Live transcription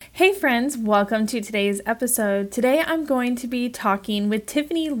Hey friends, welcome to today's episode. Today I'm going to be talking with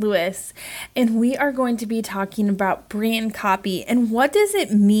Tiffany Lewis, and we are going to be talking about brand copy and what does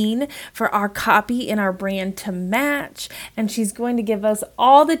it mean for our copy and our brand to match, and she's going to give us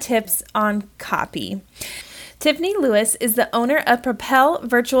all the tips on copy. Tiffany Lewis is the owner of Propel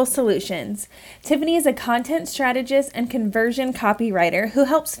Virtual Solutions. Tiffany is a content strategist and conversion copywriter who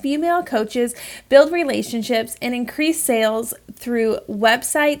helps female coaches build relationships and increase sales through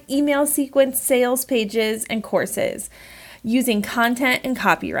website, email sequence, sales pages, and courses using content and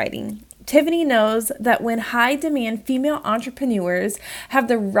copywriting. Tiffany knows that when high-demand female entrepreneurs have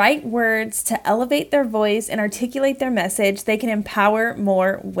the right words to elevate their voice and articulate their message, they can empower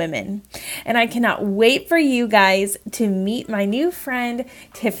more women. And I cannot wait for you guys to meet my new friend,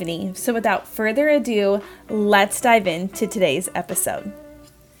 Tiffany. So without further ado, let's dive into today's episode.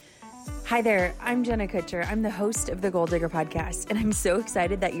 Hi there, I'm Jenna Kutcher. I'm the host of the Goal Digger Podcast, and I'm so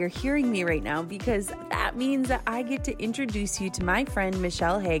excited that you're hearing me right now because that means that I get to introduce you to my friend,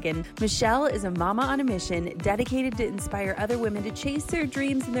 Michelle Hagan. Michelle is a mama on a mission dedicated to inspire other women to chase their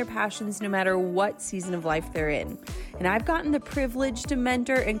dreams and their passions no matter what season of life they're in. And I've gotten the privilege to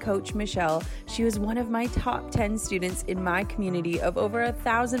mentor and coach Michelle. She was one of my top 10 students in my community of over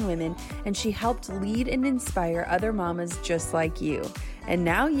 1,000 women, and she helped lead and inspire other mamas just like you. And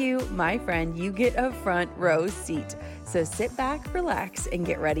now you, my friend, you get a front row seat. So sit back, relax, and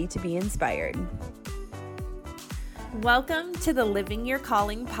get ready to be inspired. Welcome to the Living Your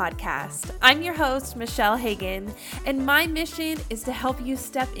Calling podcast. I'm your host, Michelle Hagan, and my mission is to help you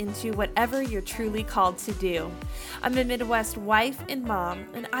step into whatever you're truly called to do. I'm a Midwest wife and mom,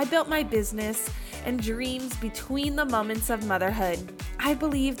 and I built my business and dreams between the moments of motherhood. I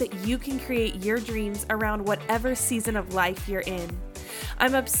believe that you can create your dreams around whatever season of life you're in.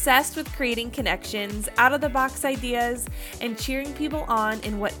 I'm obsessed with creating connections, out-of-the-box ideas, and cheering people on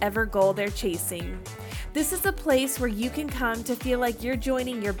in whatever goal they're chasing. This is a place where you can come to feel like you're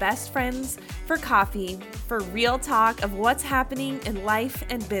joining your best friends for coffee, for real talk of what's happening in life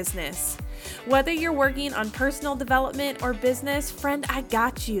and business. Whether you're working on personal development or business, friend, I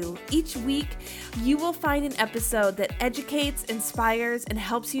got you. Each week, you will find an episode that educates, inspires, and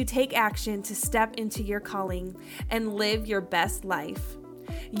helps you take action to step into your calling and live your best life.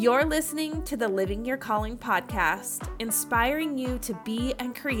 You're listening to the Living Your Calling podcast, inspiring you to be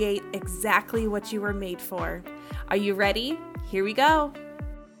and create exactly what you were made for. Are you ready? Here we go.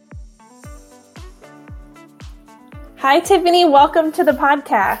 Hi, Tiffany. Welcome to the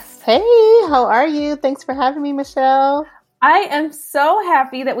podcast. Hey, how are you? Thanks for having me, Michelle. I am so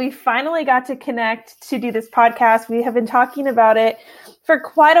happy that we finally got to connect to do this podcast. We have been talking about it for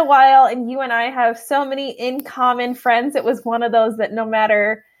quite a while, and you and I have so many in common friends. It was one of those that no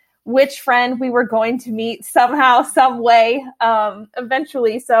matter which friend we were going to meet somehow, some way,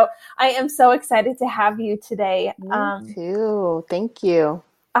 eventually. So I am so excited to have you today. Me too. Thank you.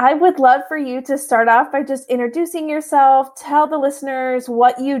 I would love for you to start off by just introducing yourself, tell the listeners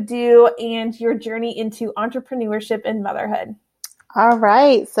what you do and your journey into entrepreneurship and motherhood. All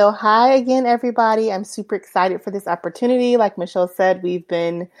right. So hi again, everybody. I'm super excited for this opportunity. Like Michelle said, we've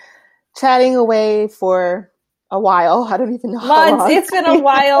been chatting away for a while. I don't even know how long. It's been a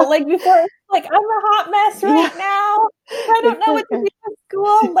while. Like before, I'm a hot mess right now. I don't know what to do at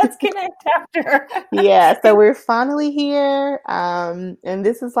school. Let's connect after. Yeah. So we're finally here. And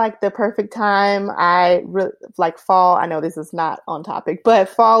this is like the perfect time. I really like fall. I know this is not on topic, but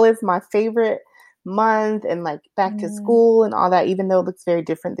fall is my favorite month and like back to school and all that, even though it looks very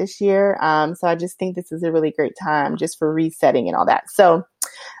different this year. So I just think this is a really great time just for resetting and all that. So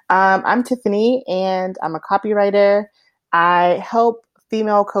I'm Tiffany and I'm a copywriter. I help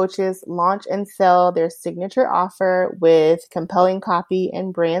female coaches launch and sell their signature offer with compelling copy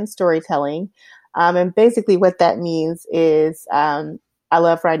and brand storytelling. And basically what that means is I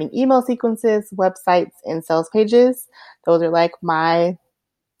love writing email sequences, websites, and sales pages. Those are like my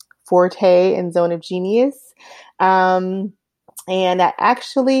forte and zone of genius. And I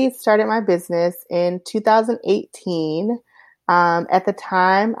actually started my business in 2018. At the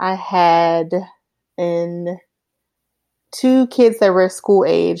time, I had two kids that were school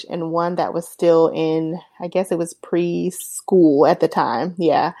age and one that was still in, I guess it was preschool at the time.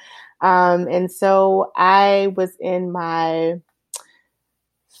 Yeah. And so I was in my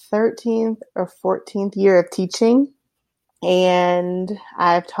 13th or 14th year of teaching. And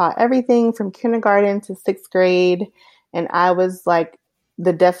I've taught everything from kindergarten to 6th grade. And I was like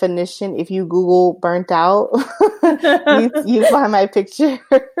the definition. If you Google burnt out, you find my picture.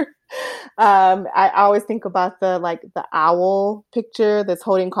 I always think about the owl picture that's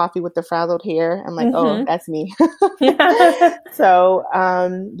holding coffee with the frazzled hair. I'm like, oh, that's me. So,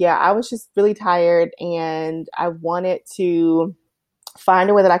 yeah, I was just really tired, and I wanted to find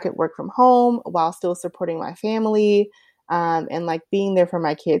a way that I could work from home while still supporting my family, and like being there for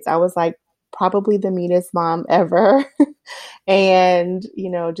my kids. I was like probably the meanest mom ever, and,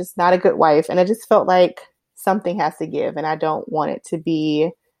 just not a good wife. And I just felt like something has to give, and I don't want it to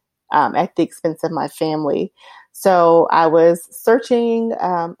be at the expense of my family. So I was searching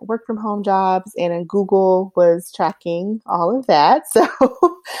work from home jobs, and Google was tracking all of that. So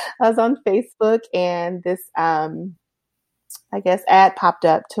I was on Facebook, and this, I guess, ad popped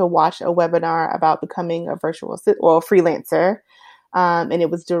up to watch a webinar about becoming a freelancer. And it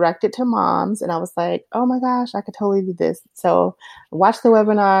was directed to moms. And I was like, oh my gosh, I could totally do this. So I watched the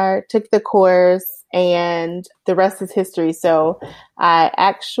webinar, took the course, and the rest is history. So I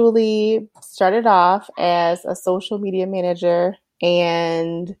actually started off as a social media manager,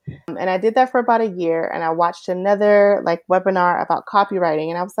 and I did that for about a year. And I watched another webinar about copywriting,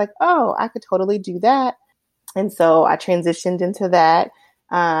 and I was like, oh, I could totally do that. And so I transitioned into that.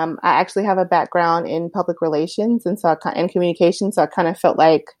 I actually have a background in public relations and communication. So I kind of felt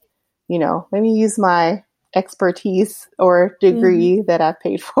like, let me use my expertise or degree that I've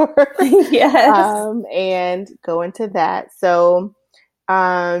paid for. Yes. And go into that. So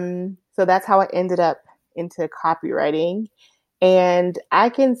that's how I ended up into copywriting. And I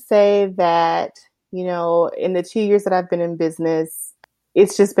can say that, in the 2 years that I've been in business,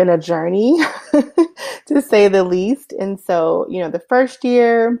 it's just been a journey to say the least. And so, the first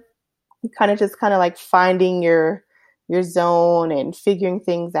year, you kind of like finding your zone and figuring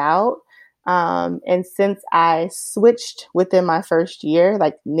things out. And since I switched within my first year,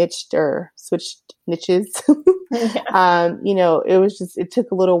 switched niches, it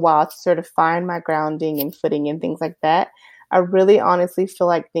took a little while to sort of find my grounding and footing and things like that. I really honestly feel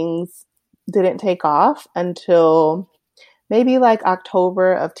like things didn't take off until maybe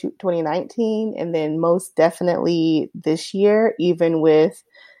October of 2019. And then most definitely this year, even with,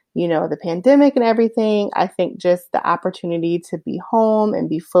 the pandemic and everything, I think just the opportunity to be home and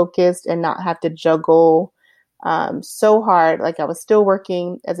be focused and not have to juggle so hard. I was still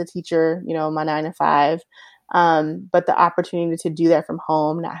working as a teacher, my 9 to 5, but the opportunity to do that from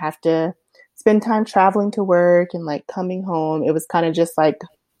home, not have to spend time traveling to work and coming home. It was kind of just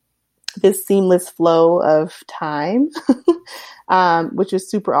this seamless flow of time, which was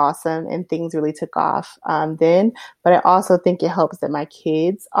super awesome, and things really took off then. But I also think it helps that my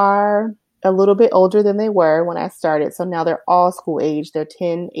kids are a little bit older than they were when I started. So now they're all school age. They're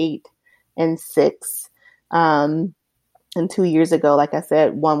 10, 8, and 6. And 2 years ago, like I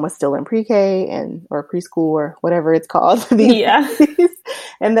said, one was still in pre-K or preschool or whatever it's called these days,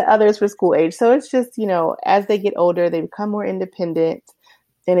 and the others were school age. So it's just, as they get older, they become more independent.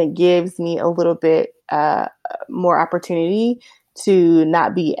 And it gives me a little bit more opportunity to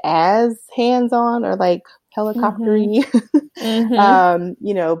not be as hands-on or helicopter-y,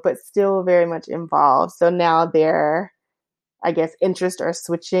 but still very much involved. So now their, I guess, interests are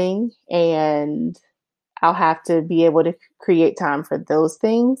switching, and I'll have to be able to create time for those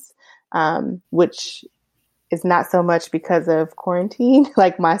things, which is not so much because of quarantine.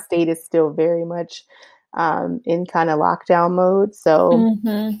 My state is still very much in kind of lockdown mode. So,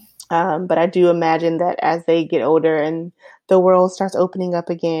 but I do imagine that as they get older and the world starts opening up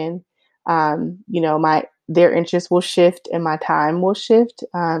again, their interests will shift and my time will shift.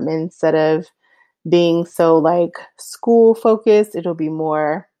 Instead of being so school focused, it'll be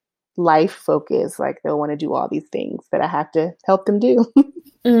more life focused. They'll want to do all these things that I have to help them do.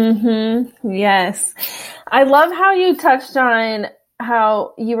 Yes. I love how you touched on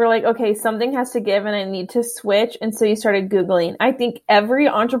how you were like, okay, something has to give and I need to switch. And so you started Googling. I think every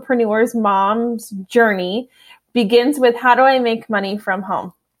entrepreneur's mom's journey begins with, how do I make money from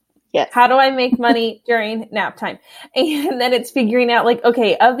home? Yes. How do I make money during nap time? And then it's figuring out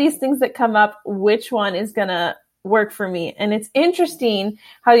okay, of these things that come up, which one is going to work for me? And it's interesting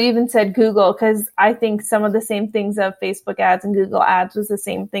how you even said Google, because I think some of the same things of Facebook ads and Google ads was the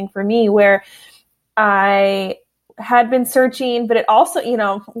same thing for me, where I had been searching, but it also,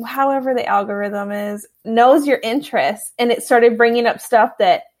 however the algorithm knows your interests, and it started bringing up stuff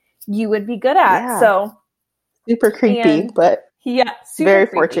that you would be good at. Yeah. So super creepy, but super very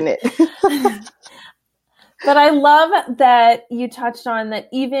creepy. fortunate. But I love that you touched on that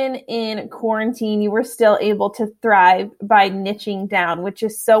even in quarantine, you were still able to thrive by niching down, which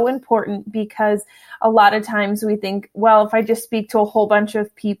is so important because a lot of times we think, well, if I just speak to a whole bunch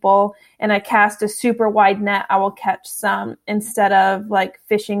of people and I cast a super wide net, I will catch some, instead of like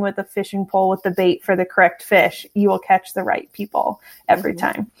fishing with a fishing pole with the bait for the correct fish. You will catch the right people every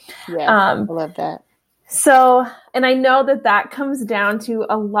time. Yeah, I love that. So, and I know that that comes down to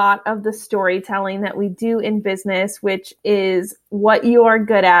a lot of the storytelling that we do in business, which is what you are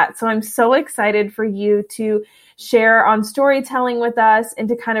good at. So I'm so excited for you to share on storytelling with us and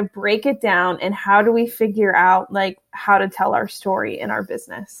to kind of break it down, and how do we figure out like how to tell our story in our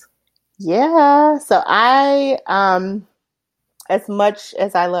business. Yeah. So I, as much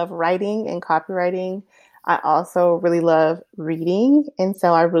as I love writing and copywriting, I also really love reading. And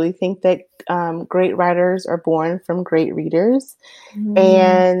so I really think that great writers are born from great readers.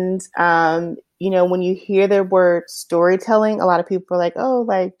 And, when you hear the word storytelling, a lot of people are like, oh,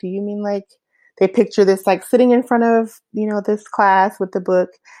 like, do you mean like they picture this like sitting in front of, this class with the book?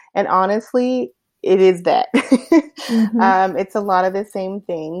 And honestly, it is that. It's a lot of the same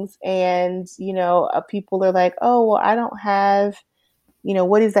things. And, people are like, oh, well, I don't have,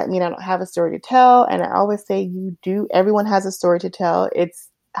 what does that mean? I don't have a story to tell. And I always say you do. Everyone has a story to tell. It's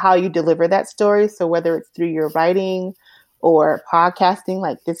how you deliver that story. So whether it's through your writing or podcasting,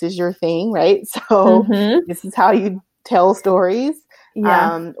 like this is your thing, right? So this is how you tell stories.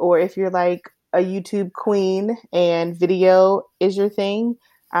 Yeah. Or if you're like a YouTube queen and video is your thing.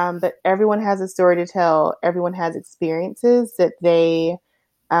 But everyone has a story to tell. Everyone has experiences that they,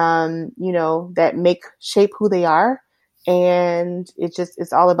 that shape who they are. And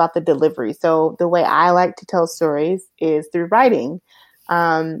it's all about the delivery. So the way I like to tell stories is through writing.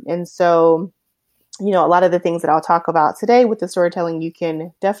 And so, a lot of the things that I'll talk about today with the storytelling, you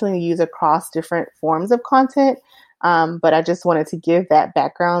can definitely use across different forms of content. But I just wanted to give that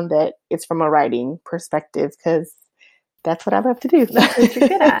background that it's from a writing perspective, because that's what I love to do. That's what you're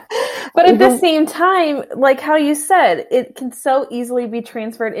good at. But at the same time, like how you said, it can so easily be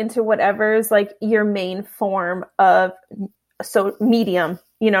transferred into whatever's like your main form of medium,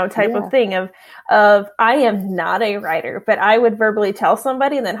 type of thing of I am not a writer, but I would verbally tell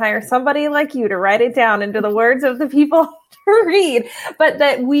somebody and then hire somebody like you to write it down into the words of the people to read. But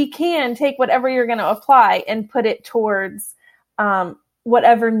that we can take whatever you're going to apply and put it towards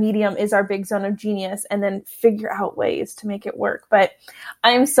whatever medium is our big zone of genius, and then figure out ways to make it work. But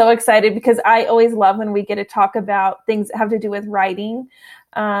I'm so excited because I always love when we get to talk about things that have to do with writing.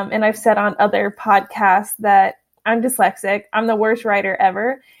 And I've said on other podcasts that I'm dyslexic. I'm the worst writer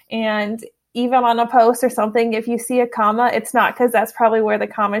ever. And even on a post or something, if you see a comma, it's not because that's probably where the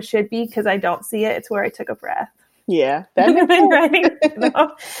comma should be, because I don't see it. It's where I took a breath. Yeah. That's writing,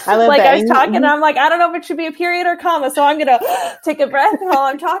 I love like that. I was talking and I'm like, I don't know if it should be a period or comma. So I'm going to take a breath while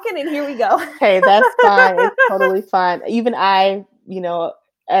I'm talking, and here we go. Hey, that's fine. It's totally fine. Even I,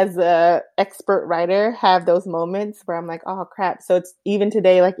 as a expert writer, have those moments where I'm like, oh crap. So it's even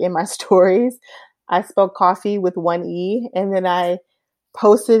today, like in my stories, I spelled coffee with one E, and then I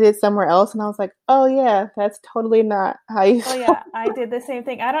posted it somewhere else, and I was like, oh yeah, that's totally not how you spell. Oh yeah, I did the same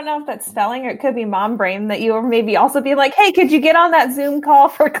thing. I don't know if that's spelling, or it could be mom brain, that you were maybe also being like, hey, could you get on that Zoom call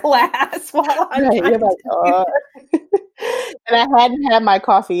for class while I'm right, like, and I hadn't had my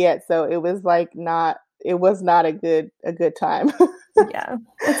coffee yet, so it was like it was not a good time. Yeah,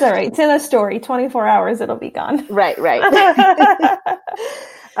 it's all right. It's in a story. 24 hours, it'll be gone. Right.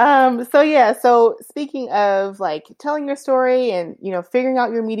 So speaking of like telling your story and, figuring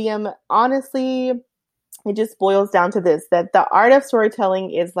out your medium, honestly, it just boils down to this, that the art of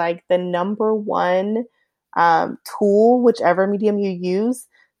storytelling is like the number one tool, whichever medium you use,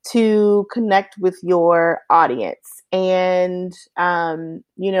 to connect with your audience. And,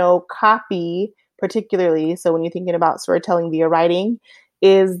 copy particularly. So when you're thinking about storytelling via writing,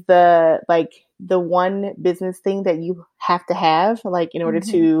 is the one business thing that you have to have, like in order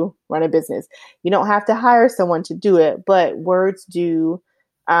to run a business. You don't have to hire someone to do it, but words do,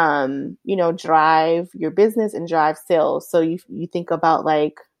 drive your business and drive sales. So you think about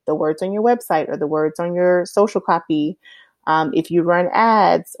like the words on your website or the words on your social copy. If you run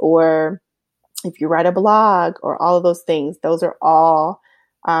ads or if you write a blog or all of those things, those are all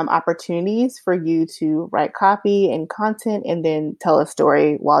opportunities for you to write copy and content and then tell a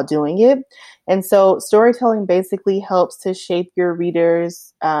story while doing it. And so storytelling basically helps to shape your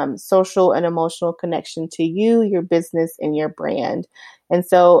readers' social and emotional connection to you, your business, and your brand. And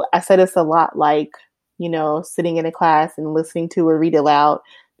so I said it's a lot like, sitting in a class and listening to or read aloud,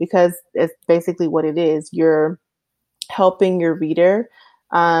 because it's basically what it is. You're helping your reader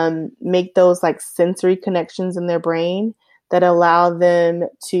make those like sensory connections in their brain that allow them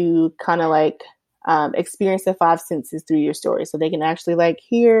to kind of like experience the five senses through your story. So they can actually like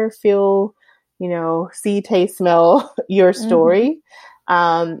hear, feel, see, taste, smell your story.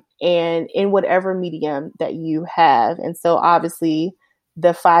 And in whatever medium that you have. And so obviously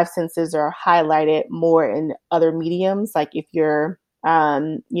the five senses are highlighted more in other mediums. Like if you're,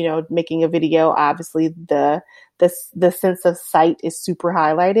 making a video, obviously the sense of sight is super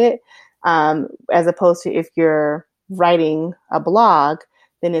highlighted, as opposed to if you're writing a blog,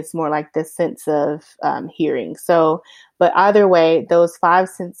 then it's more like the sense of hearing. So, but either way, those five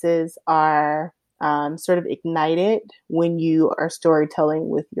senses are sort of ignited when you are storytelling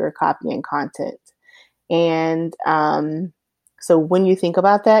with your copy and content. And so when you think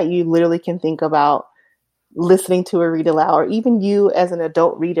about that, you literally can think about listening to a read aloud, or even you as an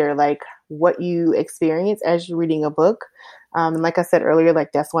adult reader, like what you experience as you're reading a book. And like I said earlier,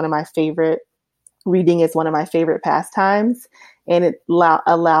 like that's reading is one of my favorite pastimes. And it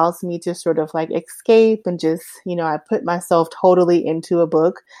allows me to sort of like escape and just, I put myself totally into a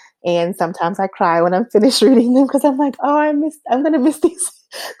book. And sometimes I cry when I'm finished reading them because I'm like, oh, I'm going to miss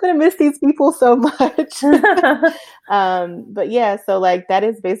these people so much. But yeah, so like that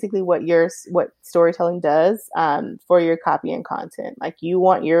is basically what storytelling does for your copy and content. Like you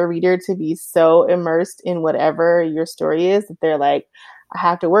want your reader to be so immersed in whatever your story is that they're like, I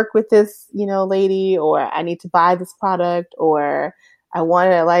have to work with this, lady, or I need to buy this product, or I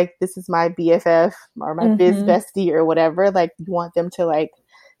want to like, this is my BFF or my biz bestie or whatever. Like you want them to like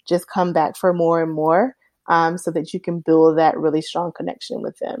just come back for more and more, so that you can build that really strong connection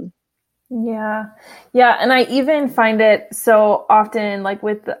with them. Yeah. Yeah. And I even find it so often like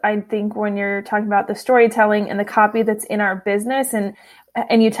I think when you're talking about the storytelling and the copy that's in our business,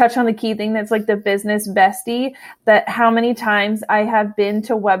 and you touch on the key thing that's like the business bestie, that how many times I have been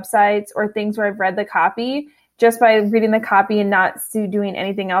to websites or things where I've read the copy just by reading the copy and not doing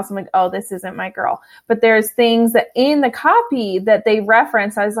anything else. I'm like, oh, this isn't my girl. But there's things that in the copy that they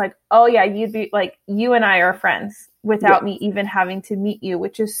reference. I was like, oh yeah, you'd be like, you and I are friends without me even having to meet you,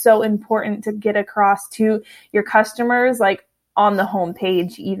 which is so important to get across to your customers, like on the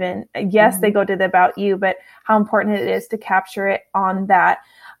homepage even. Yes, they go to the About You, but how important it is to capture it on that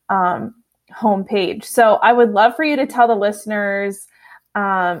homepage. So I would love for you to tell the listeners,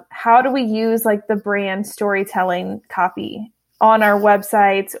 how do we use like the brand storytelling copy on our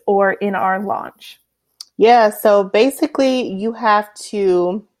websites or in our launch? Yeah. So basically you have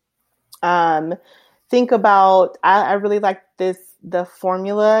to think about, I really like the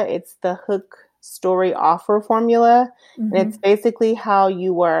formula. It's the hook story offer formula. And it's basically how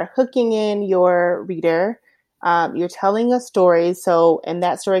you are hooking in your reader. You're telling a story. And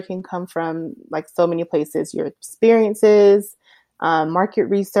that story can come from like so many places, your experiences, market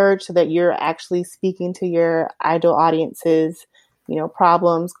research, so that you're actually speaking to your ideal audiences,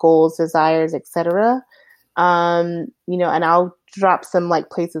 problems, goals, desires, etc. And I'll drop some like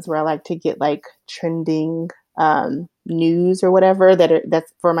places where I like to get like trending news or whatever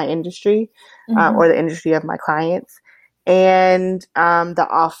that's for my industry, or the industry of my clients, and the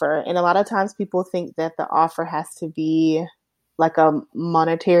offer. And a lot of times people think that the offer has to be like a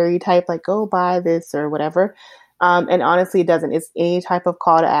monetary type, like go buy this or whatever. And honestly, it doesn't. It's any type of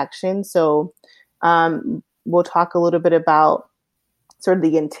call to action. So we'll talk a little bit about sort of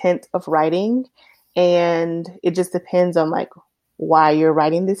the intent of writing, and it just depends on like why you're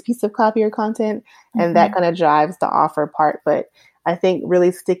writing this piece of copy or content, and that kind of drives the offer part. But I think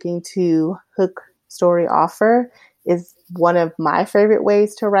really sticking to hook, story, offer is one of my favorite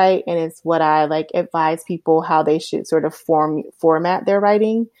ways to write, and it's what I like advise people how they should sort of format their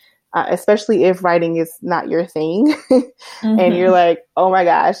writing. Especially if writing is not your thing and you're like, oh my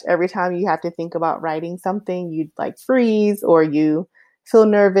gosh, every time you have to think about writing something, you'd like freeze or you feel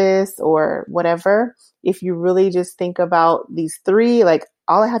nervous or whatever. If you really just think about these three, like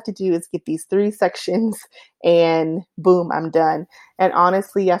all I have to do is get these three sections and boom, I'm done. And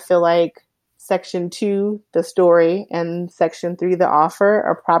honestly, I feel like section 2, the story, and section 3, the offer,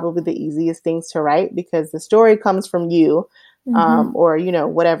 are probably the easiest things to write because the story comes from you. Or,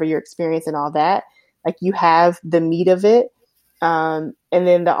 whatever your experience and all that, like you have the meat of it. And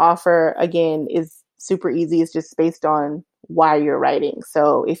then the offer, again, is super easy. It's just based on why you're writing.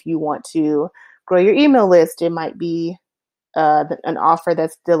 So if you want to grow your email list, it might be an offer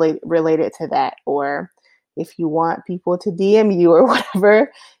that's related to that. Or if you want people to DM you or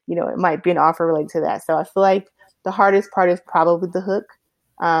whatever, it might be an offer related to that. So I feel like the hardest part is probably the hook.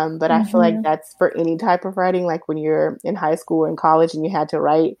 But I feel like that's for any type of writing, like when you're in high school or in college and you had to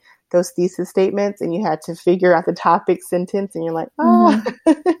write those thesis statements and you had to figure out the topic sentence and you're like,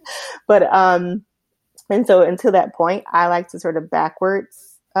 but, and so until that point, I like to sort of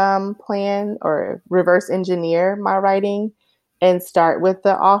backwards plan or reverse engineer my writing and start with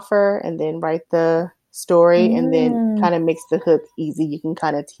the offer and then write the story and then kind of makes the hook easy. You can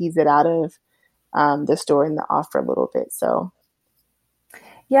kind of tease it out of the story and the offer a little bit. So.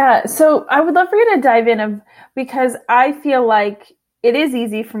 Yeah. So I would love for you to dive in because I feel like it is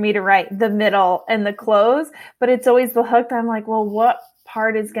easy for me to write the middle and the close, but it's always the hook that I'm like, well, what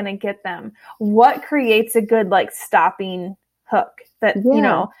part is going to get them? What creates a good like stopping hook that, you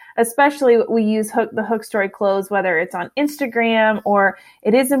know, especially we use the hook story close, whether it's on Instagram or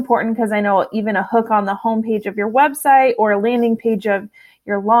it is important because I know even a hook on the homepage of your website or a landing page of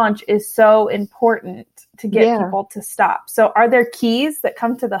your launch is so important to get people to stop. So are there keys that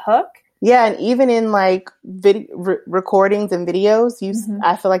come to the hook? Yeah. And even in like recordings and videos,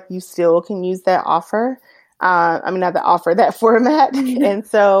 I feel like you still can use that offer. Not the offer, that format. And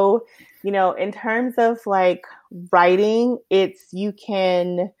so, you know, in terms of like writing, you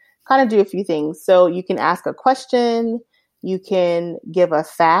can kind of do a few things. So you can ask a question, you can give a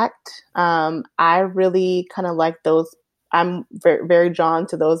fact. I really kind of like those. I'm very, very drawn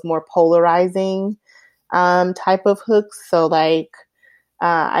to those more polarizing type of hooks. So like,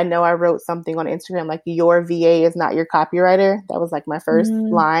 I know I wrote something on Instagram, like your VA is not your copywriter. That was like my first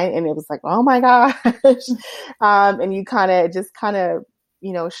line. And it was like, oh my gosh. And you kind of,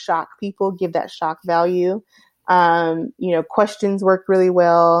 you know, shock people, give that shock value. You know, questions work really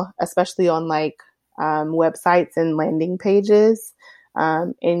well, especially on like websites and landing pages.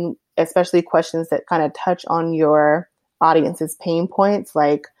 And especially questions that kind of touch on your audience's pain points,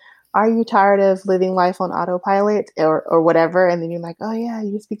 like, are you tired of living life on autopilot or whatever? And then you're like, oh yeah,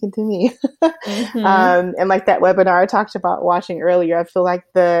 you're speaking to me. And like that webinar I talked about watching earlier, I feel like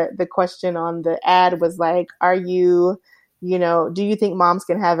the question on the ad was like, are you, you know, do you think moms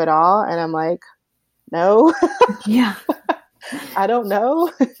can have it all? And I'm like, no. Yeah. I don't know.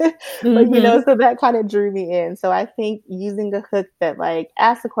 But, you know, so that kind of drew me in. So I think using a hook that like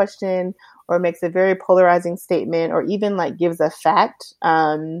asks a question or makes a very polarizing statement or even like gives a fact,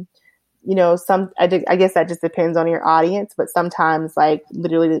 you know, I guess that just depends on your audience, but sometimes like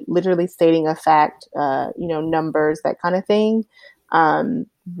literally stating a fact, you know, numbers, that kind of thing,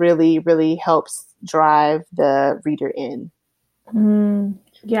 really, really helps drive the reader in.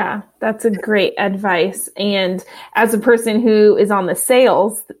 Yeah, that's a great advice. And as a person who is on the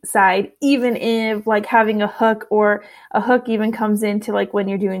sales side, even if like having a hook or a hook even comes into like when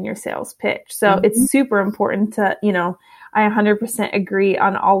you're doing your sales pitch. So it's super important to, you know, I 100% agree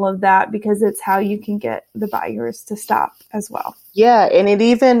on all of that because it's how you can get the buyers to stop as well. Yeah. And it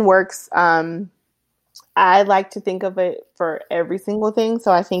even works. I like to think of it for every single thing.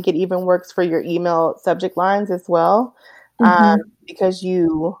 So I think it even works for your email subject lines as well. Because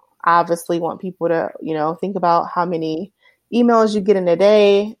you obviously want people to, you know, think about how many emails you get in a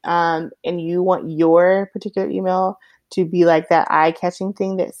day. And you want your particular email to be like that eye-catching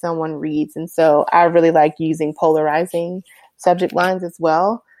thing that someone reads. And so I really like using polarizing subject lines as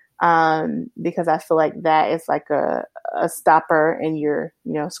well, because I feel like that is like a stopper and you're,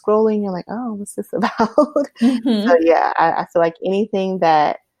 you know, scrolling, you're like, oh, what's this about? So yeah, I feel like anything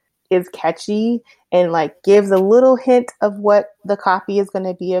that is catchy and like gives a little hint of what the copy is going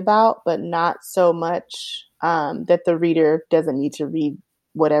to be about, but not so much that the reader doesn't need to read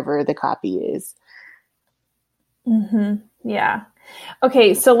whatever the copy is. Yeah.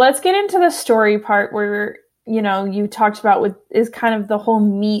 Okay. So let's get into the story part where, you know, you talked about is kind of the whole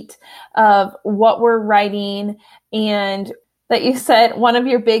meat of what we're writing, and that you said one of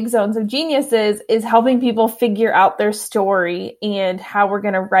your big zones of genius is helping people figure out their story and how we're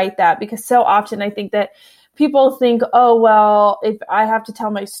going to write that. Because so often I think that people think, oh, well, if I have to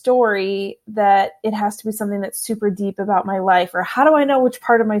tell my story, that it has to be something that's super deep about my life, or how do I know which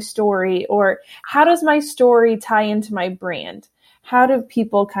part of my story, or how does my story tie into my brand? How do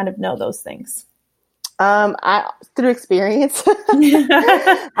people kind of know those things? Through experience,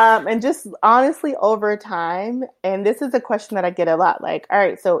 and just honestly over time. And this is a question that I get a lot. Like, all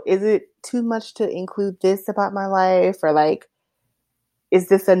right, so is it too much to include this about my life? Or like, is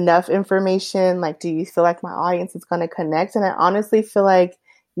this enough information? Like, do you feel like my audience is going to connect? And I honestly feel like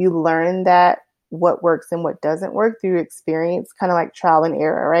you learn that what works and what doesn't work through experience, kind of like trial and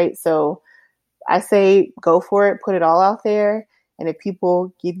error, right? So I say, go for it, put it all out there. And if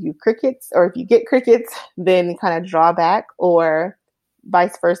people give you crickets, or if you get crickets, then kind of draw back, or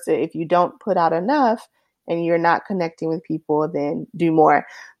vice versa. If you don't put out enough and you're not connecting with people, then do more.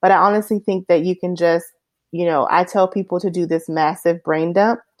 But I honestly think that you can just, you know, I tell people to do this massive brain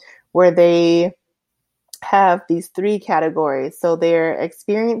dump where they have these 3 categories. So their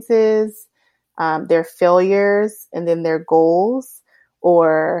experiences, their failures, and then their goals,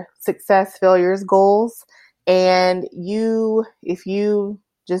 or success, failures, goals. And if you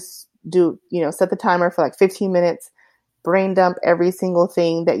just do, set the timer for like 15 minutes, brain dump every single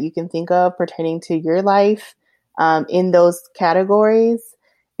thing that you can think of pertaining to your life in those categories,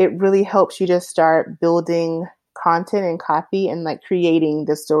 it really helps you just start building content and copy and like creating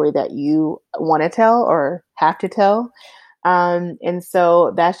the story that you want to tell or have to tell. And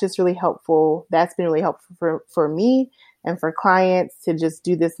so that's just really helpful. That's been really helpful for me and for clients to just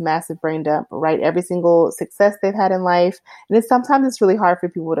do this massive brain dump, write every single success they've had in life. And sometimes it's really hard for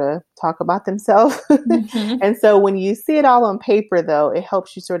people to talk about themselves. Mm-hmm. And so when you see it all on paper, though, it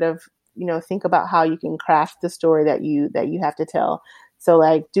helps you sort of, think about how you can craft the story that you have to tell. So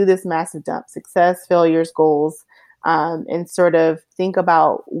like do this massive dump, success, failures, goals, and sort of think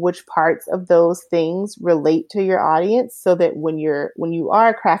about which parts of those things relate to your audience, so that when you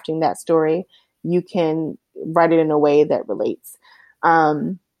are crafting that story, you can write it in a way that relates.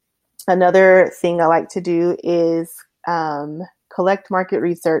 Another thing I like to do is collect market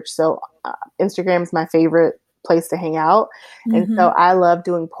research. So Instagram is my favorite place to hang out. Mm-hmm. And so I love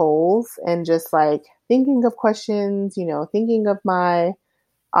doing polls and just like thinking of questions, thinking of my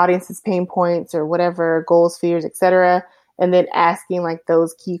audience's pain points or whatever, goals, fears, etc., and then asking like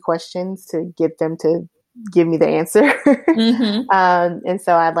those key questions to get them to give me the answer. Mm-hmm. And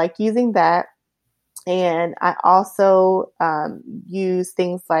so I like using that. And I also use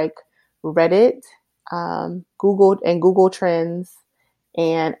things like Reddit, Google Trends,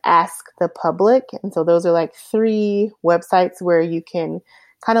 and Ask the Public. And so those are like 3 websites where you can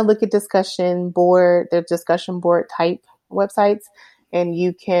kind of look at discussion board type websites, and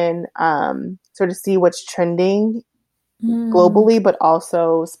you can sort of see what's trending globally, but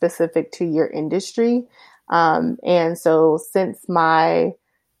also specific to your industry. And so since my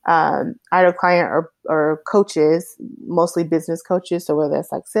ideal client or coaches, mostly business coaches, so whether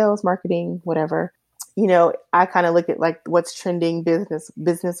that's like sales, marketing, whatever, I kind of look at like what's trending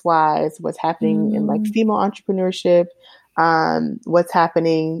business wise, what's happening in like female entrepreneurship, what's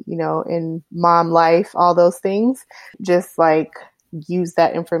happening, in mom life, all those things, just like use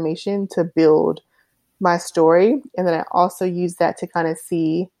that information to build my story. And then I also use that to kind of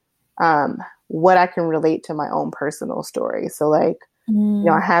see what I can relate to my own personal story. So like,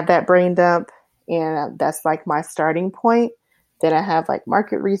 I have that brain dump, and that's like my starting point. Then I have like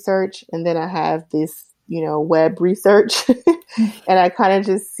market research, and then I have this, web research, and I kind of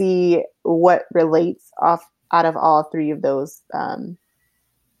just see what relates out of all 3 of those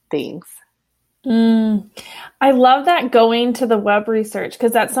things. I love that, going to the web research,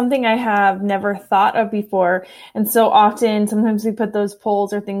 because that's something I have never thought of before. And so often, sometimes we put those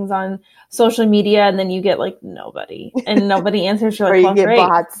polls or things on social media, and then you get like nobody answers. You're like, or you get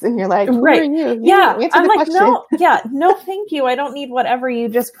bots, and you're like, who are you? Yeah, I'm like, no, thank you. I don't need whatever you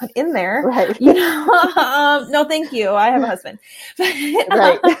just put in there. Right. No, thank you. I have a husband.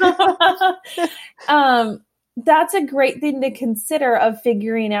 Right. That's a great thing to consider of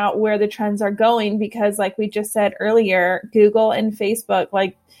figuring out where the trends are going, because like we just said earlier, Google and Facebook,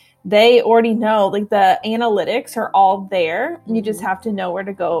 like they already know, like the analytics are all there. You just have to know where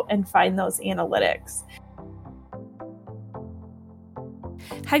to go and find those analytics.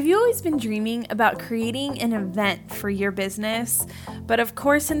 Have you always been dreaming about creating an event for your business? But of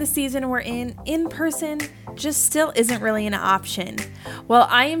course, in the season we're in person just still isn't really an option. Well,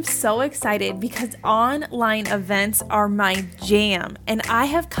 I am so excited because online events are my jam, and I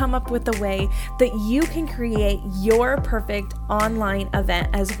have come up with a way that you can create your perfect online event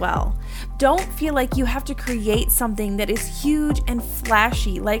as well. Don't feel like you have to create something that is huge and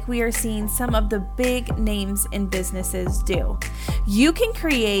flashy like we are seeing some of the big names in businesses do. You can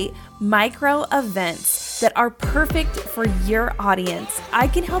create micro events that are perfect for your audience. I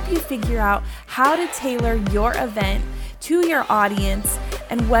can help you figure out how to tailor your event to your audience,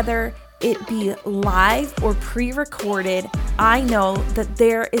 and whether it be live or pre-recorded, I know that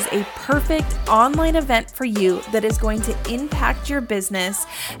there is a perfect online event for you that is going to impact your business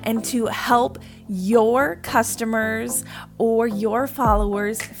and to help your customers or your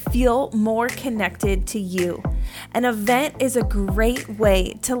followers feel more connected to you. An event is a great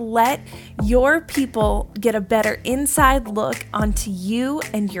way to let your people get a better inside look onto you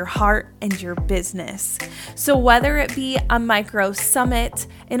and your heart and your business. So whether it be a micro summit,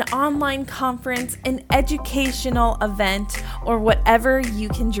 an online conference, an educational event, or whatever you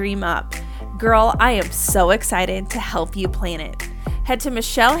can dream up, girl, I am so excited to help you plan it. Head to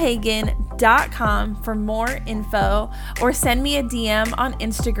michellehagan.com for more info or send me a DM on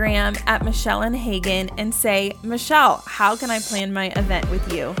Instagram at Michelle and Hagan and say, Michelle, how can I plan my event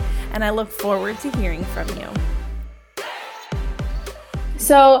with you? And I look forward to hearing from you.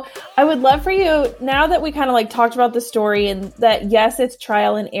 So I would love for you, now that we kind of like talked about the story and that, yes, it's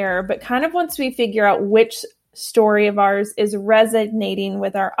trial and error, but kind of once we figure out which story of ours is resonating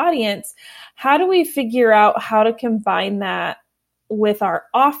with our audience, how do we figure out how to combine that with our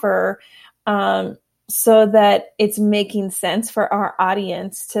offer so that it's making sense for our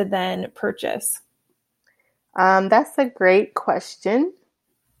audience to then purchase? That's a great question.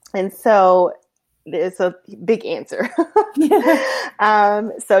 And so it's a big answer.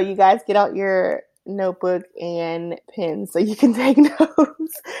 So you guys get out your notebook and pen so you can take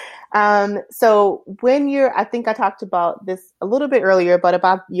notes. So when I think I talked about this a little bit earlier, but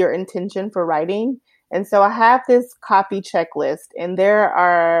about your intention for writing. And so I have this copy checklist, and there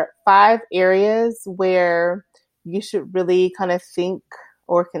are 5 areas where you should really kind of think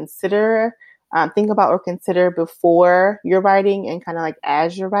about or consider before you're writing and kind of like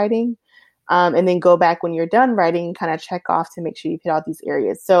as you're writing. And then go back when you're done writing, kind of check off to make sure you hit all these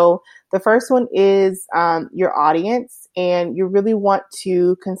areas. So the first one is your audience, and you really want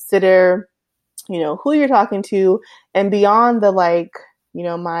to consider, who you're talking to, and beyond the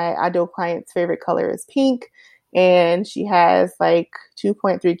my ideal client's favorite color is pink, and she has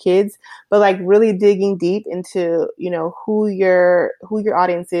 2.3 kids, but really digging deep into, who your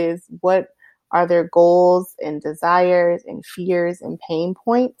audience is, what are their goals and desires and fears and pain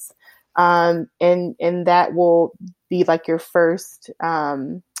points. And that will be your first,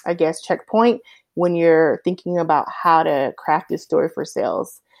 checkpoint when you're thinking about how to craft this story for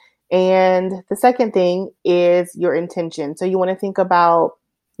sales. And the second thing is your intention. So you want to think about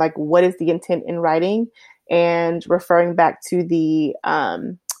what is the intent in writing, and referring back to the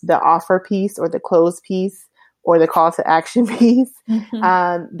offer piece or the close piece or the call to action piece.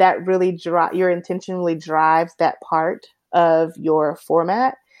 Mm-hmm. That really your intention really drives that part of your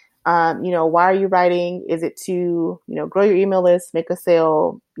format. Why are you writing? Is it to, grow your email list, make a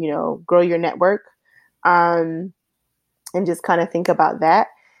sale, grow your network, and just kind of think about that.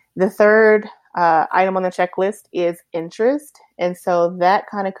 The third item on the checklist is interest. And so that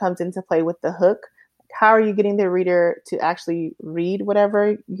kind of comes into play with the hook. How are you getting the reader to actually read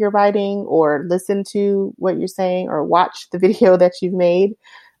whatever you're writing, or listen to what you're saying, or watch the video that you've made?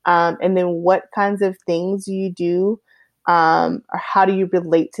 And then what kinds of things do you do? Or how do you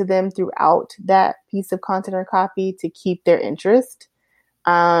relate to them throughout that piece of content or copy to keep their interest?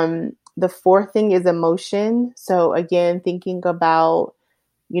 The fourth thing is emotion. So again, thinking about,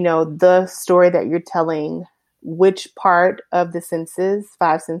 the story that you're telling, which part of the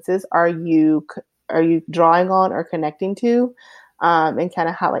 5 senses are you drawing on or connecting to? And kind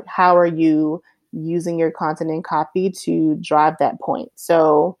of how are you using your content and copy to drive that point?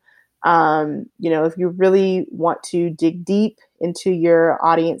 So, if you really want to dig deep into your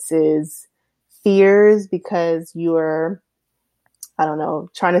audience's fears because you're,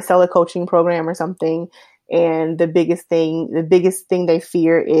 trying to sell a coaching program or something, and the biggest thing they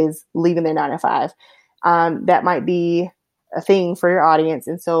fear is leaving their 9-to-5. That might be a thing for your audience.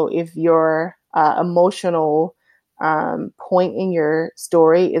 And so if your emotional point in your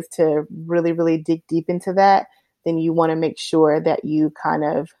story is to really, really dig deep into that, then you want to make sure that you kind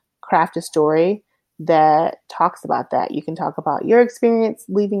of craft a story that talks about that. You can talk about your experience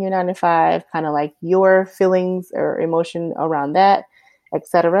leaving your 9-to-5, kind of your feelings or emotion around that,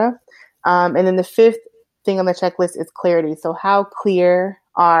 etc. And then the 5th thing on the checklist is clarity. So how clear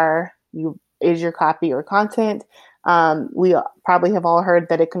is your copy or content? We probably have all heard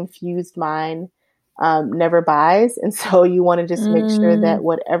that a confused mind never buys. And so you want to just make sure that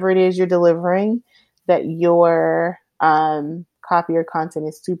whatever it is you're delivering, that your copy or content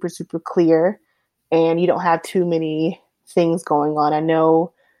is super, super clear, and you don't have too many things going on. I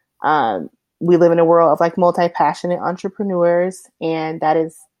know we live in a world of multi-passionate entrepreneurs, and that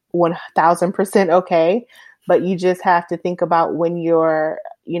is 1000% okay. But you just have to think about when you're,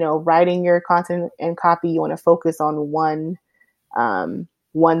 writing your content and copy, you want to focus on one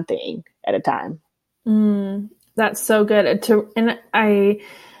thing at a time. That's so good. Saying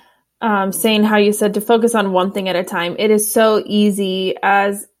how you said to focus on one thing at a time. It is so easy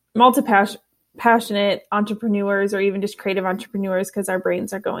as multi-passionate entrepreneurs, or even just creative entrepreneurs, because our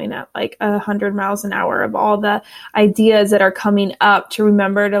brains are going at 100 miles an hour of all the ideas that are coming up, to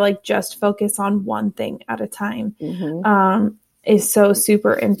remember to just focus on one thing at a time. Mm-hmm. Is so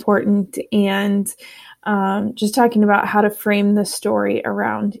super important. And just talking about how to frame the story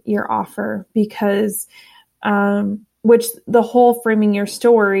around your offer, because which the whole framing your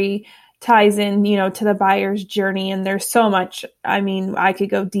story ties in, to the buyer's journey. And there's so much, I could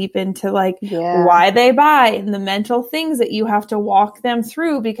go deep into like why they buy and the mental things that you have to walk them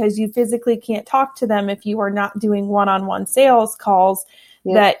through, because you physically can't talk to them if you are not doing one-on-one sales calls.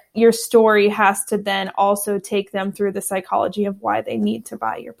 That your story has to then also take them through the psychology of why they need to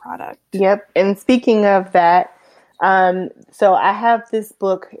buy your product. Yep. And speaking of that, so I have this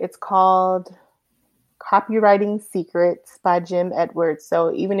book, it's called Copywriting Secrets by Jim Edwards.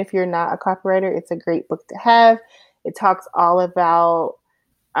 So even if you're not a copywriter, it's a great book to have. It talks all about,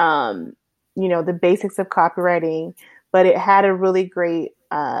 the basics of copywriting, but it had a really great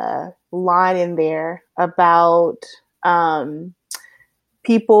line in there about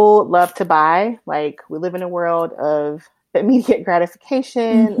people love to buy. Like, we live in a world of immediate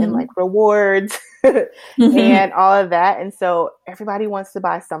gratification and like rewards and all of that. And so everybody wants to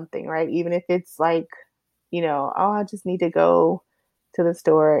buy something, right? Even if it's like, I just need to go to the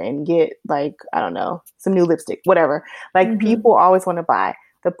store and get like, I don't know, some new lipstick, whatever. Like people always want to buy.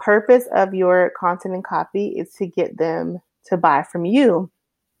 The purpose of your content and copy is to get them to buy from you.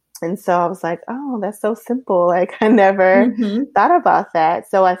 And so I was like, oh, that's so simple. Like I never thought about that.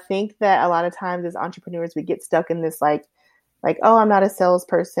 So I think that a lot of times as entrepreneurs, we get stuck in this like, oh, I'm not a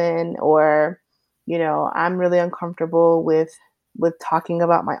salesperson, or, I'm really uncomfortable with talking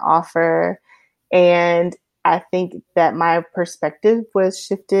about my offer. And I think that my perspective was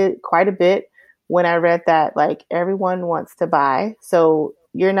shifted quite a bit when I read that, like, everyone wants to buy. So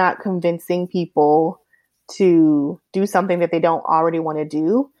you're not convincing people to do something that they don't already want to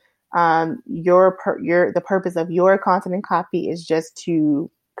do. The purpose of your content and copy is just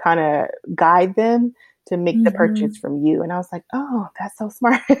to kind of guide them to make the purchase from you. And I was like, oh, that's so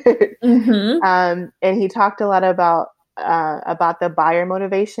smart. And he talked a lot about the buyer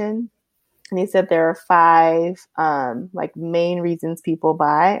motivation. And he said there are 5 like main reasons people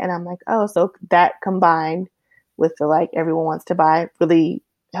buy. And I'm like, oh, so that combined with the like everyone wants to buy really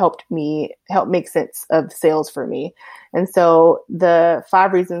help make sense of sales for me. And so the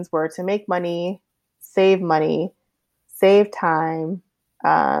 5 reasons were to make money, save time,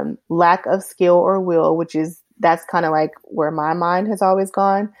 lack of skill or will, that's kind of like where my mind has always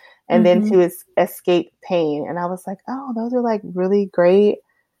gone. And then to escape pain. And I was like, oh, those are like really great.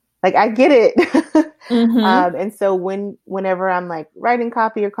 Like, I get it. And so whenever I'm like writing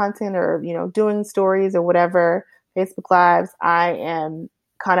copy or content or, doing stories or whatever, Facebook Lives, I am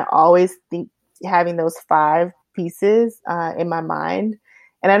kind of always having those 5 pieces in my mind.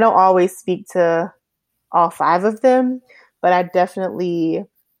 And I don't always speak to all 5 of them, but I definitely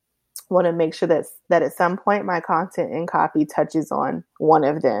want to make sure that at some point my content and copy touches on one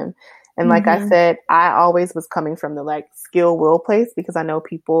of them. And like I said, I always was coming from the like skill will place, because I know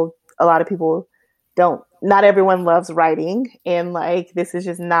a lot of people not everyone loves writing, and like, this is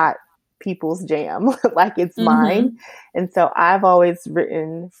just not people's jam. Like, it's mine. And so I've always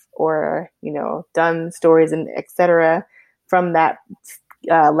written or, done stories and etc. from that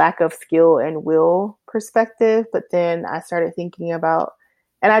lack of skill and will perspective. But then I started thinking about,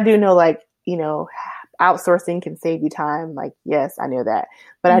 and I do know like, outsourcing can save you time. Like, yes, I knew that,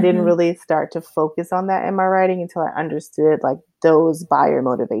 but I didn't really start to focus on that in my writing until I understood like those buyer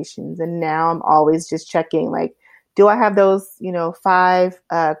motivations. And now I'm always just checking, like, do I have those, 5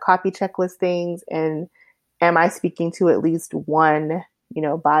 copy checklist things? And am I speaking to at least one,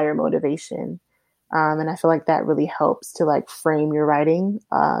 buyer motivation? And I feel like that really helps to like frame your writing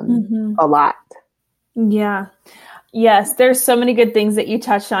a lot. Yeah. Yes, there's so many good things that you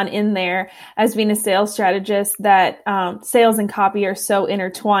touched on in there as being a sales strategist, that sales and copy are so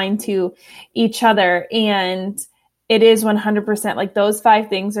intertwined to each other. And it is 100% like those 5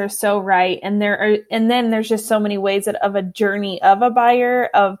 things are so right. And then there's just so many ways of a journey of a buyer,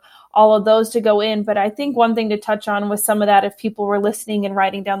 of all of those to go in. But I think one thing to touch on was some of that, if people were listening and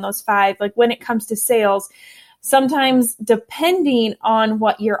writing down those 5, like when it comes to sales, sometimes depending on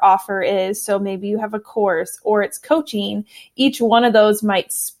what your offer is, so maybe you have a course or it's coaching, each one of those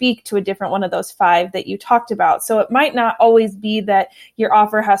might speak to a different one of those 5 that you talked about. So it might not always be that your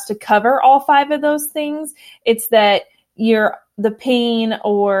offer has to cover all 5 of those things. It's that the pain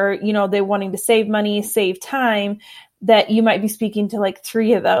or, they wanting to save money, save time, that you might be speaking to like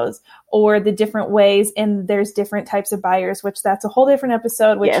 3 of those, or the different ways. And there's different types of buyers, which that's a whole different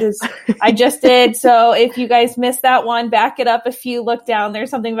episode, which is I just did. So if you guys missed that one, back it up. If you look down, there's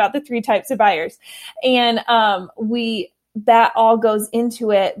something about the 3 types of buyers, and that all goes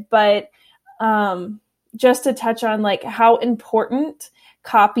into it. But just to touch on like how important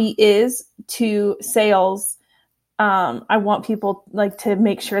copy is to sales. I want people like to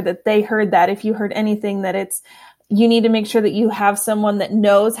make sure that they heard that. If you heard anything, that it's, you need to make sure that you have someone that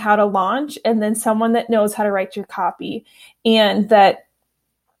knows how to launch and then someone that knows how to write your copy. And that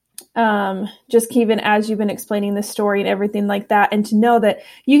just even as you've been explaining the story and everything like that, and to know that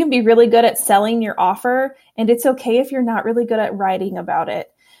you can be really good at selling your offer, and it's okay if you're not really good at writing about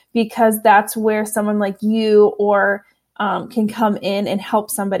it, because that's where someone like you or can come in and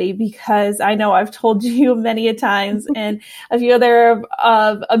help somebody. Because I know I've told you many a times, and a few other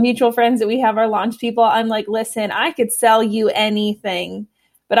mutual friends that we have, our launch people, I'm like, listen, I could sell you anything,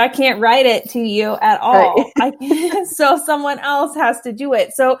 but I can't write it to you at all. Right. So someone else has to do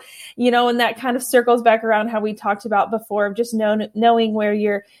it. So, and that kind of circles back around how we talked about before of just knowing where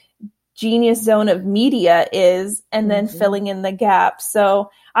your genius zone of media is and then filling in the gaps. So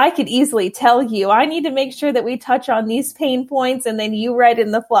I could easily tell you, I need to make sure that we touch on these pain points, and then you write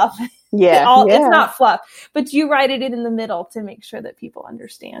in the fluff. Yeah. It's not fluff, but you write it in the middle to make sure that people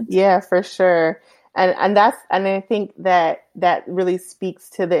understand. Yeah, for sure. And I think that really speaks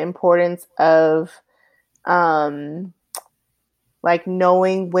to the importance of, like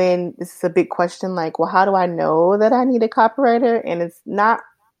knowing when this is a big question, like, well, how do I know that I need a copywriter? And it's not,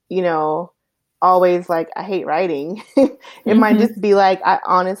 always like, I hate writing. It might just be like, I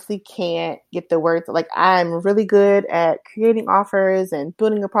honestly can't get the words. Like, I'm really good at creating offers and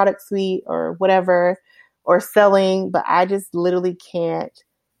building a product suite or whatever, or selling, but I just literally can't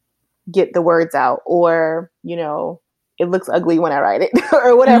get the words out, or, it looks ugly when I write it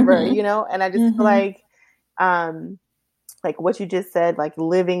or whatever, and I just feel like what you just said, like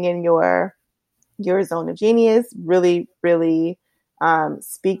living in your zone of genius really, really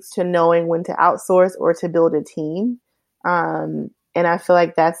speaks to knowing when to outsource or to build a team. And I feel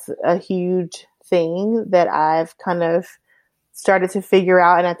like that's a huge thing that I've kind of started to figure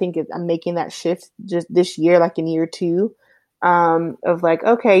out. And I think I'm making that shift just this year, like in year 2, of like,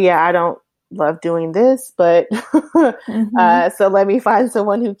 okay, yeah, I don't love doing this, but so let me find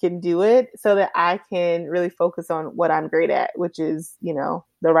someone who can do it so that I can really focus on what I'm great at, which is, the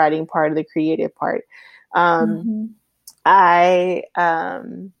writing part, the creative part. That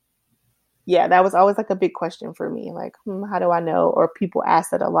was always like a big question for me. Like, how do I know? Or people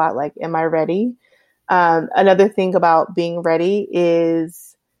ask that a lot. Like, am I ready? Another thing about being ready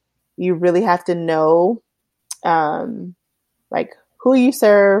is you really have to know, like who you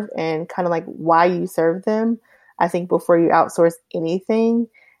serve and kind of like why you serve them. I think before you outsource anything,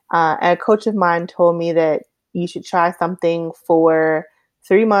 a coach of mine told me that you should try something for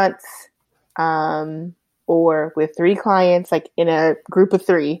 3 months, or with 3 clients, like in a group of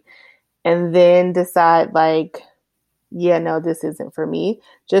 3, and then decide like, yeah, no, this isn't for me.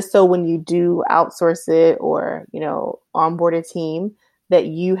 Just so when you do outsource it or, onboard a team, that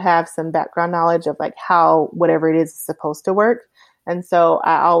you have some background knowledge of like how whatever it is supposed to work. And so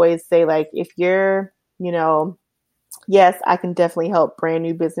I always say, like, if you're, yes, I can definitely help brand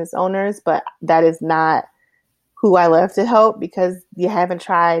new business owners, but that is not who I love to help, because you haven't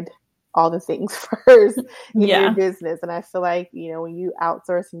tried all the things first in your business. And I feel like, when you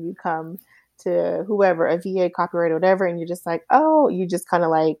outsource and you come to whoever, a VA, copywriter, whatever, and you're just like, oh, you just kind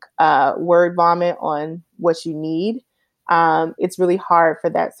of like word vomit on what you need. It's really hard for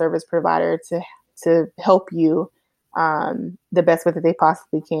that service provider to help you the best way that they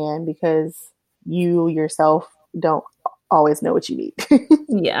possibly can, because you yourself don't always know what you need.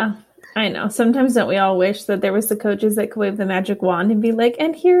 Yeah, I know. Sometimes don't we all wish that there was the coaches that could wave the magic wand and be like,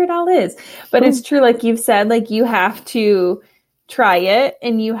 and here it all is. But it's true, like you've said, like you have to try it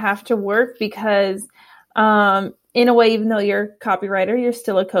and you have to work, because in a way, even though you're a copywriter, you're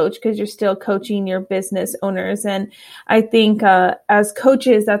still a coach, because you're still coaching your business owners. And I think as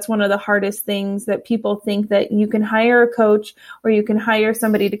coaches, that's one of the hardest things, that people think that you can hire a coach or you can hire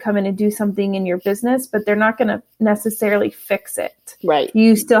somebody to come in and do something in your business, but they're not going to necessarily fix it. Right.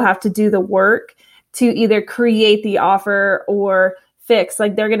 You still have to do the work to either create the offer or fix.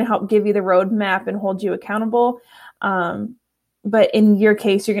 Like, they're going to help give you the roadmap and hold you accountable. But in your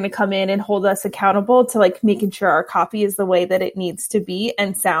case, you're going to come in and hold us accountable to like making sure our copy is the way that it needs to be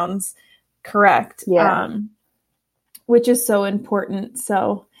and sounds correct. Yeah. Which is so important.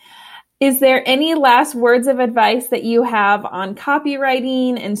 So is there any last words of advice that you have on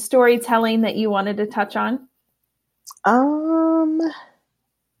copywriting and storytelling that you wanted to touch on?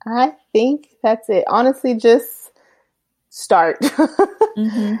 I think that's it. Honestly, just start.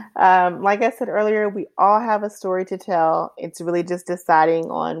 Like I said earlier, we all have a story to tell. It's really just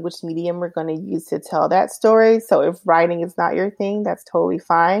deciding on which medium we're going to use to tell that story. So if writing is not your thing, that's totally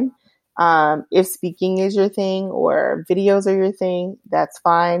fine. If speaking is your thing or videos are your thing, that's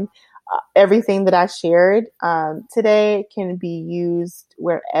fine. Everything that I shared today can be used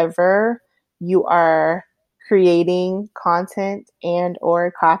wherever you are creating content and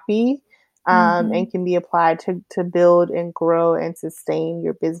or copy, and can be applied to build and grow and sustain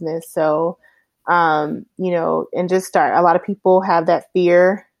your business. So, you know, and just start. A lot of people have that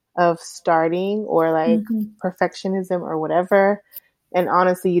fear of starting or like perfectionism or whatever. And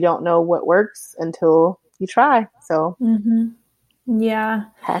honestly, you don't know what works until you try. So yeah.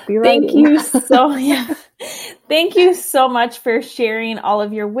 Happy writing. Thank you so much for sharing all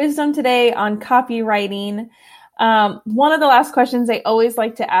of your wisdom today on copywriting. One of the last questions I always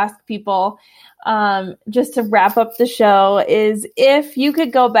like to ask people, just to wrap up the show, is if you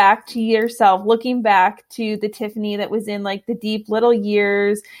could go back to yourself, looking back to the Tiffany that was in like the deep little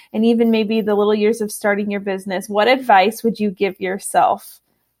years and even maybe the little years of starting your business, what advice would you give yourself?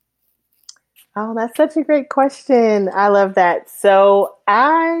 Oh, that's such a great question. I love that. So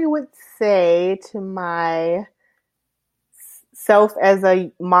I would say to my self as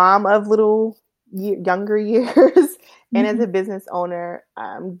a mom of younger years and as a business owner,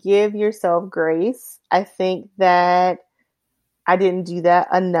 give yourself grace. I think that I didn't do that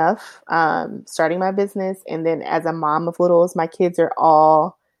enough starting my business. And then as a mom of littles, my kids are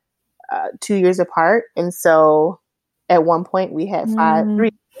all 2 years apart. And so at one point we had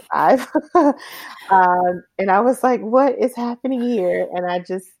 3, 5. And I was like, what is happening here? And I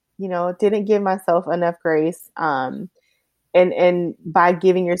just, you know, didn't give myself enough grace. And by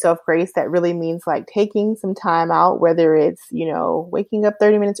giving yourself grace, that really means like taking some time out, whether it's, you know, waking up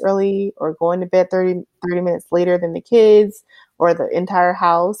 30 minutes early or going to bed 30 minutes later than the kids or the entire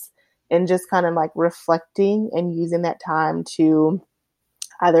house, and just kind of like reflecting and using that time to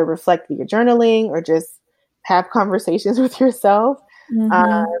either reflect via journaling or just have conversations with yourself,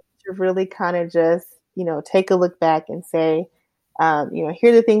 to really kind of just, you know, take a look back and say, you know,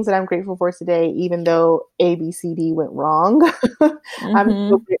 here are the things that I'm grateful for today, even though A, B, C, D went wrong. I'm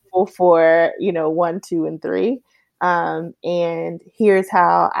still grateful for, you know, 1, 2, and 3. And here's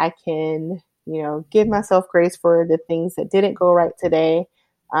how I can, you know, give myself grace for the things that didn't go right today,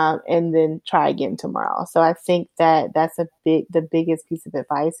 and then try again tomorrow. So I think that that's the biggest piece of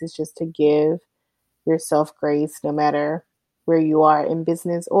advice is just to give yourself grace, no matter where you are in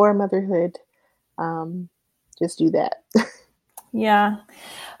business or motherhood. Just do that. Yeah.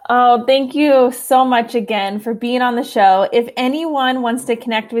 Oh, thank you so much again for being on the show. If anyone wants to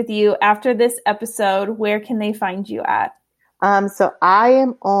connect with you after this episode, where can they find you at? So I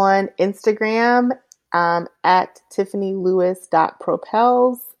am on Instagram at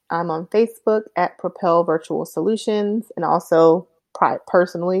TiffanyLewis.propels. I'm on Facebook at Propel Virtual Solutions, and also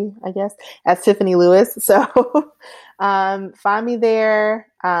personally, I guess, as Tiffany Lewis. So find me there,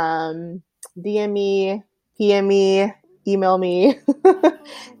 DM me, PM me, email me,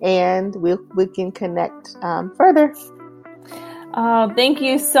 and we can connect further. Oh, thank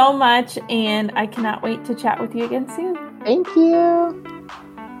you so much. And I cannot wait to chat with you again soon. Thank you.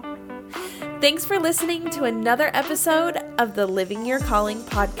 Thanks for listening to another episode of the Living Your Calling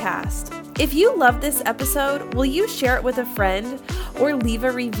podcast. If you love this episode, will you share it with a friend or leave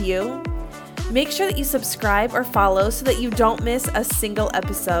a review? Make sure that you subscribe or follow so that you don't miss a single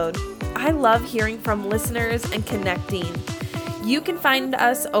episode. I love hearing from listeners and connecting. You can find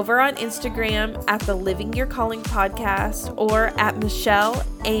us over on Instagram at the Living Your Calling podcast or at Michelle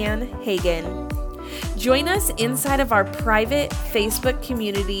Ann Hagen. Join us inside of our private Facebook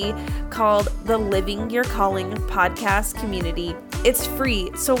community called the Living Your Calling podcast community. It's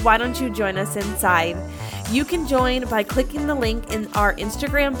free, so why don't you join us inside? You can join by clicking the link in our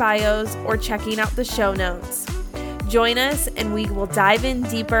Instagram bios or checking out the show notes. Join us and we will dive in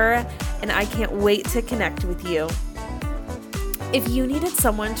deeper, and I can't wait to connect with you. If you needed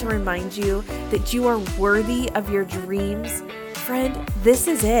someone to remind you that you are worthy of your dreams, friend, this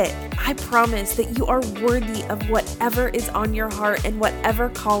is it. I promise that you are worthy of whatever is on your heart and whatever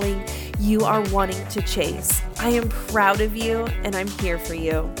calling you are wanting to chase. I am proud of you and I'm here for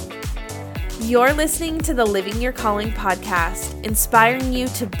you. You're listening to the Living Your Calling podcast, inspiring you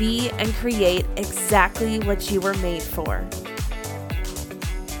to be and create exactly what you were made for.